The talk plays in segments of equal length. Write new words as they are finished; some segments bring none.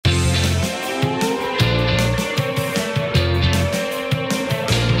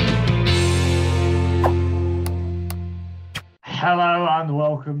Hello and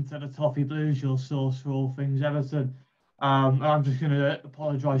welcome to the Toffee Blues, your source for all things Everton. I'm just going to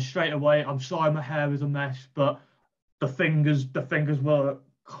apologise straight away. I'm sorry my hair is a mess, but the fingers were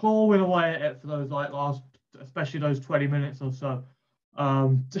clawing away at it for those last, especially those 20 minutes or so.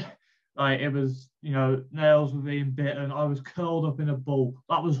 Um, it was, nails were being bitten. I was curled up in a ball.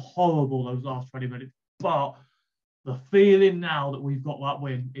 That was horrible, those last 20 minutes. But the feeling now that we've got that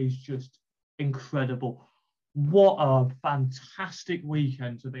win is just incredible. What a fantastic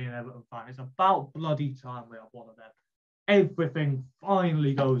weekend to be an Everton fan. It's about bloody time we have one of them. Everything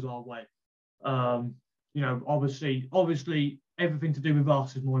finally goes our way. Obviously, everything to do with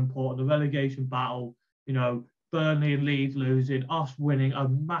us is more important. The relegation battle, Burnley and Leeds losing, us winning a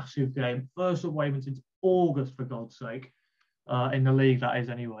massive game. First away win since August, for God's sake, in the league, that is,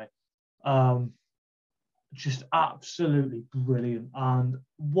 anyway. Just absolutely brilliant. And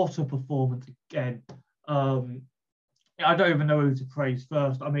what a performance again. I don't even know who to praise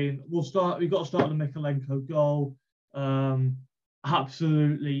first. I mean, we've got to start with the Mikalenko goal.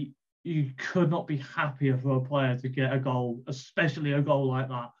 Absolutely, you could not be happier for a player to get a goal, especially a goal like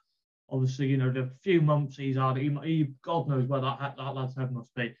that. Obviously, the few months he's had, God knows where that lad's head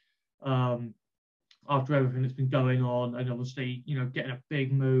must be. After everything that's been going on, and obviously, getting a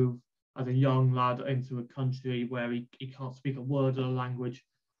big move as a young lad into a country where he can't speak a word of the language.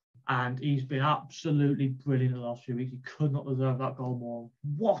 And he's been absolutely brilliant the last few weeks. He could not deserve that goal more.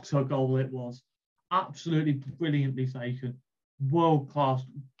 What a goal it was. Absolutely brilliantly taken. World class.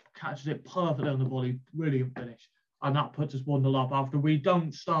 Catches it perfectly on the volley. Brilliant finish. And that puts us 1-0 up after we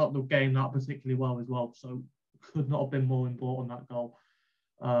don't start the game that particularly well as well. So could not have been more important, that goal.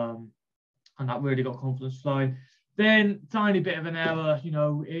 And that really got confidence flowing. Then, tiny bit of an error.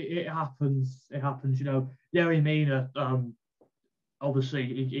 It happens. It happens. Yerry Mina,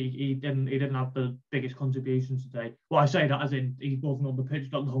 obviously, he didn't have the biggest contributions today. Well, I say that as in he wasn't on the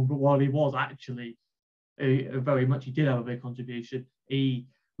pitch that long, but while he was actually, he did have a big contribution. He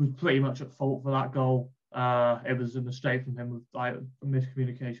was pretty much at fault for that goal. It was a mistake from him, with a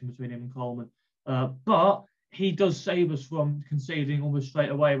miscommunication between him and Coleman. But he does save us from conceding almost straight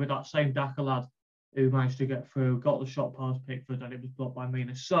away with that same Daka lad who managed to get through, got the shot past Pickford, and it was blocked by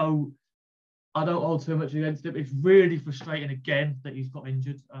Mina. So I don't hold too much against him. It's really frustrating again that he's got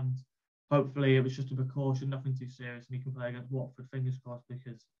injured, and hopefully it was just a precaution, nothing too serious, and he can play against Watford, fingers crossed,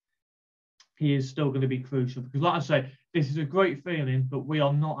 because he is still going to be crucial. Because, like I say, this is a great feeling, but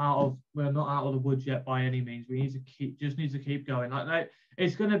we're not out of the woods yet by any means. We need to keep going.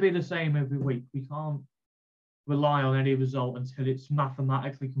 It's going to be the same every week. We can't rely on any result until it's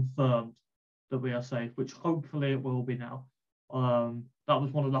mathematically confirmed that we are safe, which hopefully it will be now. That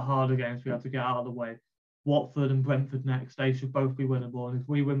was one of the harder games we had to get out of the way. Watford and Brentford next. They should both be winnable, and if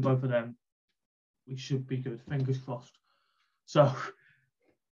we win both of them, we should be good. Fingers crossed. So,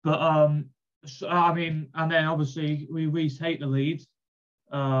 and then obviously we retake the lead.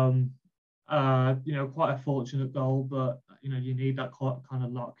 Quite a fortunate goal, but you need that kind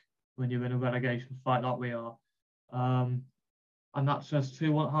of luck when you're in a relegation fight like we are. And that's just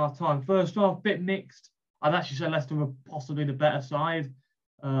 2-1 at half time. First half, bit mixed. I'd actually say Leicester were possibly the better side,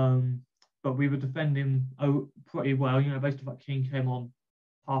 but we were defending pretty well. Based on that King came on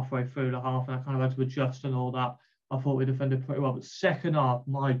halfway through the half, and I kind of had to adjust and all that. I thought we defended pretty well, but second half,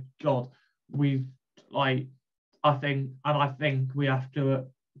 my God, I think we have to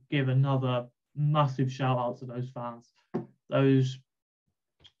give another massive shout out to those fans, those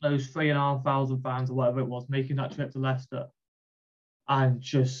 3,500 fans or whatever it was, making that trip to Leicester and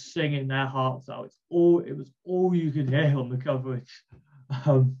just singing their hearts out. It was all you could hear on the coverage.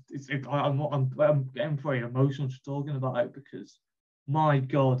 I'm getting pretty emotional just talking about it, because my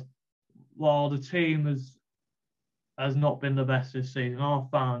God, while the team has not been the best this season, our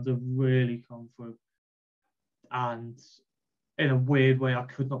fans have really come through. And in a weird way, I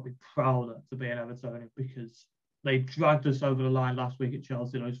could not be prouder to be an Evertonian, because they dragged us over the line last week at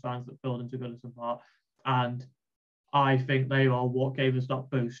Chelsea, those fans that filled into Goodison Park. And I think they are what gave us that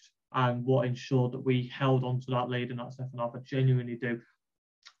boost and what ensured that we held on to that lead in that second half. I genuinely do.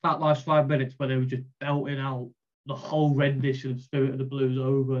 That last 5 minutes where they were just belting out the whole rendition of Spirit of the Blues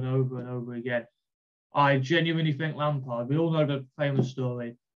over and over and over again. I genuinely think Lampard, we all know the famous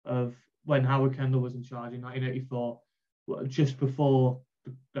story of when Howard Kendall was in charge in 1984, just before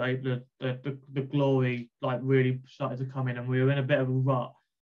the glory really started to come in, and we were in a bit of a rut.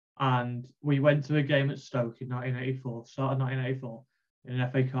 And we went to a game at Stoke in 1984, started 1984, in an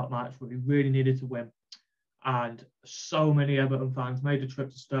FA Cup match where we really needed to win. And so many Everton fans made the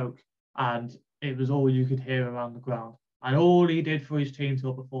trip to Stoke, and it was all you could hear around the ground. And all he did for his team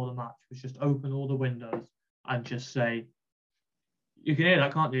talk before the match was just open all the windows and just say, You can hear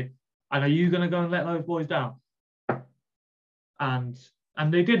that, can't you? And are you going to go and let those boys down? And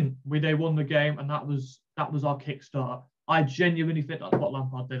they didn't. They won the game, and that was our kickstart. I genuinely think that's what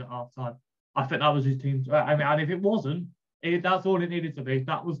Lampard did at half time. I think that was his team. I mean, and if it wasn't, that's all it needed to be.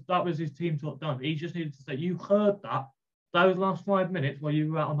 That was his team talk done. He just needed to say, you heard that. Those last 5 minutes while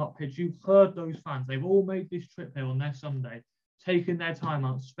you were out on that pitch, you heard those fans. They've all made this trip here on their Sunday, taken their time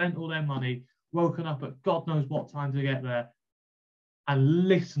out, spent all their money, woken up at God knows what time to get there, and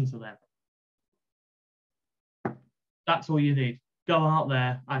listen to them. That's all you need. Go out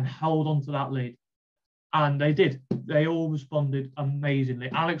there and hold on to that lead. And they did. They all responded amazingly.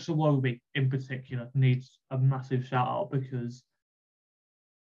 Alex Iwobi, in particular, needs a massive shout out because,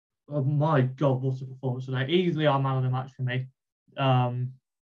 oh my God, what a performance today. Easily our man of the match for me.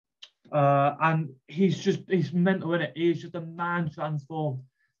 And he's mental in it. He's just a man transformed.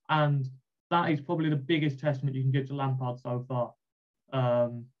 And that is probably the biggest testament you can give to Lampard so far.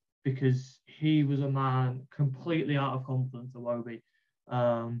 Because he was a man completely out of confidence, Iwobi,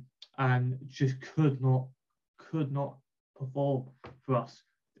 and just could not perform for us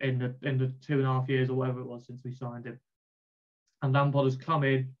in the 2.5 years or whatever it was since we signed him. And Lampard has come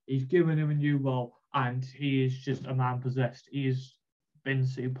in, he's given him a new role, and he is just a man possessed. He's been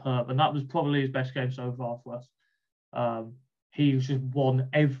superb, and that was probably his best game so far for us. He's just won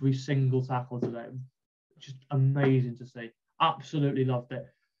every single tackle today. Just amazing to see. Absolutely loved it.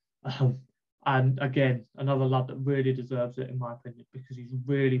 And again, another lad that really deserves it, in my opinion, because he's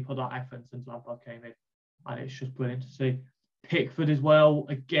really put that effort since Lampard came in. And it's just brilliant to see. Pickford as well,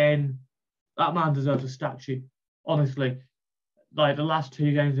 again, that man deserves a statue. Honestly, like the last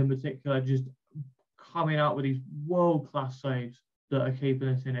 2 games in particular, just coming out with these world-class saves that are keeping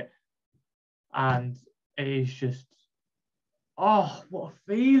us in it. And it is just, oh, what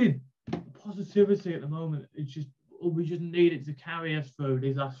a feeling. The positivity at the moment. It's just, we just need it to carry us through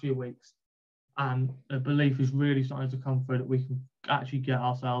these last few weeks. And the belief is really starting to come through that we can actually get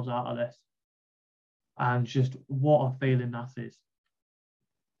ourselves out of this. And just what a feeling that is.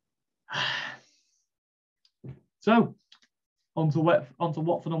 So, on to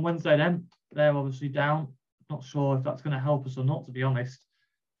Watford on Wednesday then. They're obviously down. Not sure if that's going to help us or not, to be honest.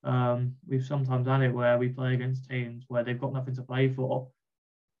 We've sometimes had it where we play against teams where they've got nothing to play for,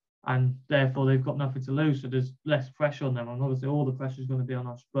 and therefore they've got nothing to lose, so there's less pressure on them, and obviously all the pressure is going to be on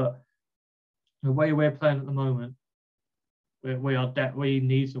us. But the way we're playing at the moment, we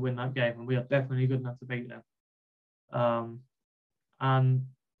need to win that game, and we are definitely good enough to beat them. And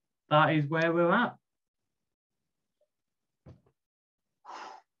that is where we're at.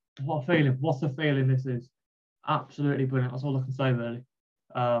 What a feeling! What a feeling this is. Absolutely brilliant. That's all I can say, really.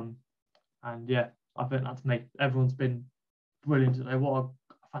 And yeah, I think that's me. Everyone's been brilliant today. What a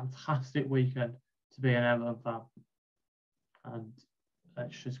fantastic weekend to be an Everton fan. And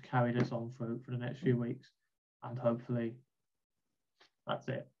let's just carry this on for the next few weeks. And hopefully that's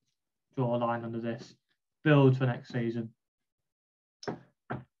it. Draw a line under this. Build for next season.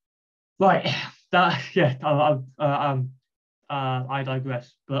 Right. I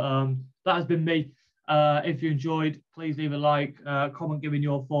digress. But that has been me. If you enjoyed, please leave a like, comment giving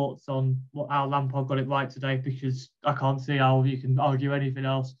your thoughts on how Lampard got it right today, because I can't see how you can argue anything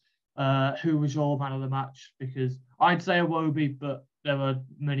else. Who was your man of the match? Because I'd say Iwobi, but there are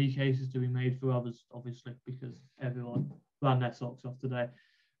many cases to be made for others, obviously, because everyone ran their socks off today.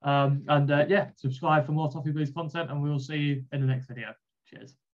 Yeah, subscribe for more Toffee Blues content, and we will see you in the next video.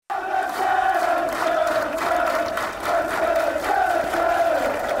 Cheers.